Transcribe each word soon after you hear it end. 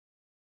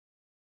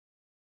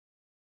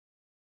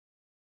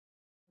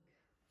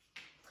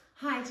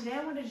Hi, today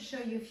I wanted to show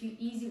you a few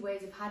easy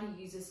ways of how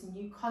to use this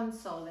new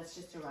console that's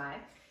just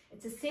arrived.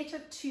 It's a set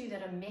of two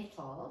that are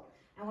metal,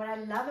 and what I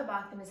love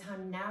about them is how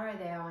narrow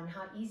they are and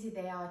how easy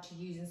they are to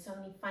use in so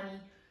many funny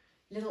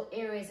little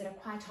areas that are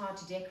quite hard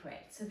to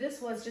decorate. So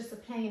this was just a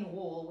plain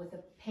wall with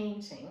a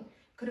painting.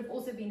 Could have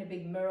also been a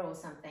big mirror or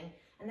something.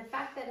 And the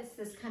fact that it's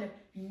this kind of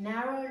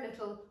narrow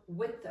little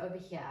width over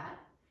here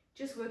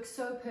just works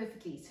so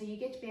perfectly. So you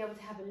get to be able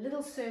to have a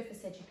little surface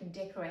that you can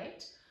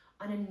decorate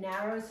on a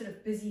narrow sort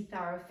of busy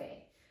thoroughfare.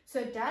 So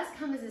it does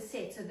come as a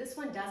set, so this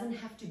one doesn't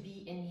have to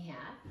be in here,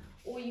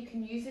 or you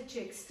can use it to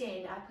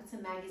extend. I put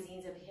some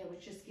magazines over here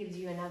which just gives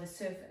you another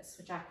surface,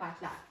 which I quite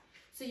like.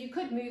 So you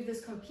could move this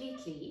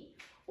completely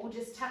or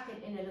just tuck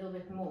it in a little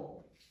bit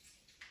more.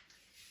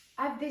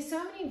 There's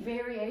so many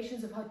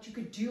variations of what you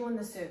could do on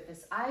the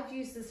surface. I've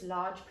used this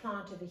large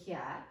plant over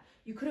here.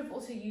 You could have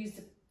also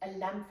used a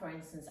lamp, for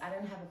instance. I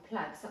don't have a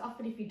plug, so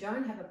often if you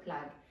don't have a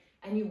plug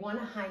and you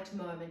want a height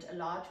moment, a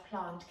large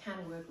plant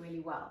can work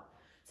really well.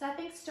 So I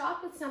think start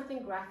with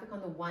something graphic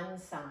on the one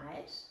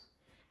side,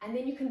 and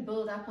then you can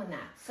build up on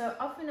that. So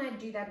often I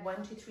do that 1,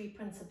 2, 3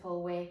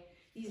 principle where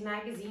these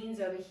magazines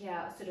over here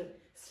are sort of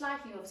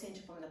slightly off center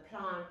from the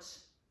plant,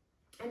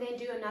 and then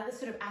do another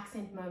sort of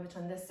accent moment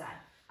on this side.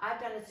 I've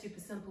done it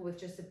super simple with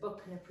just a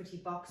book and a pretty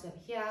box over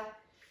here.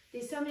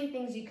 There's so many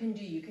things you can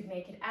do. You could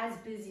make it as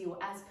busy or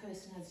as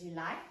personal as you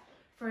like.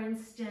 For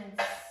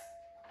instance,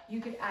 you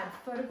could add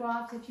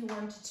photographs if you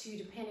wanted to,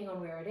 depending on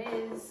where it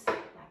is,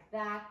 like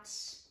that.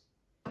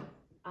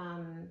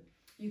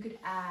 You could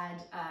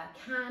add a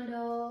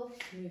candle,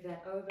 move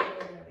that over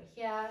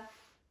here.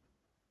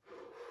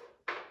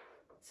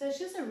 So it's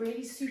just a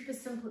really super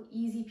simple,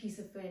 easy piece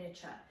of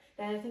furniture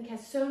that I think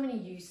has so many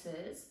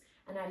uses.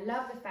 And I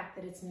love the fact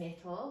that it's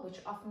metal, which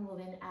often will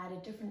then add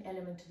a different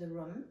element to the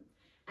room.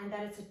 And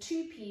that it's a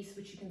two-piece,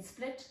 which you can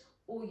split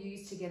or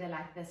use together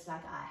like this,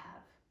 like I have.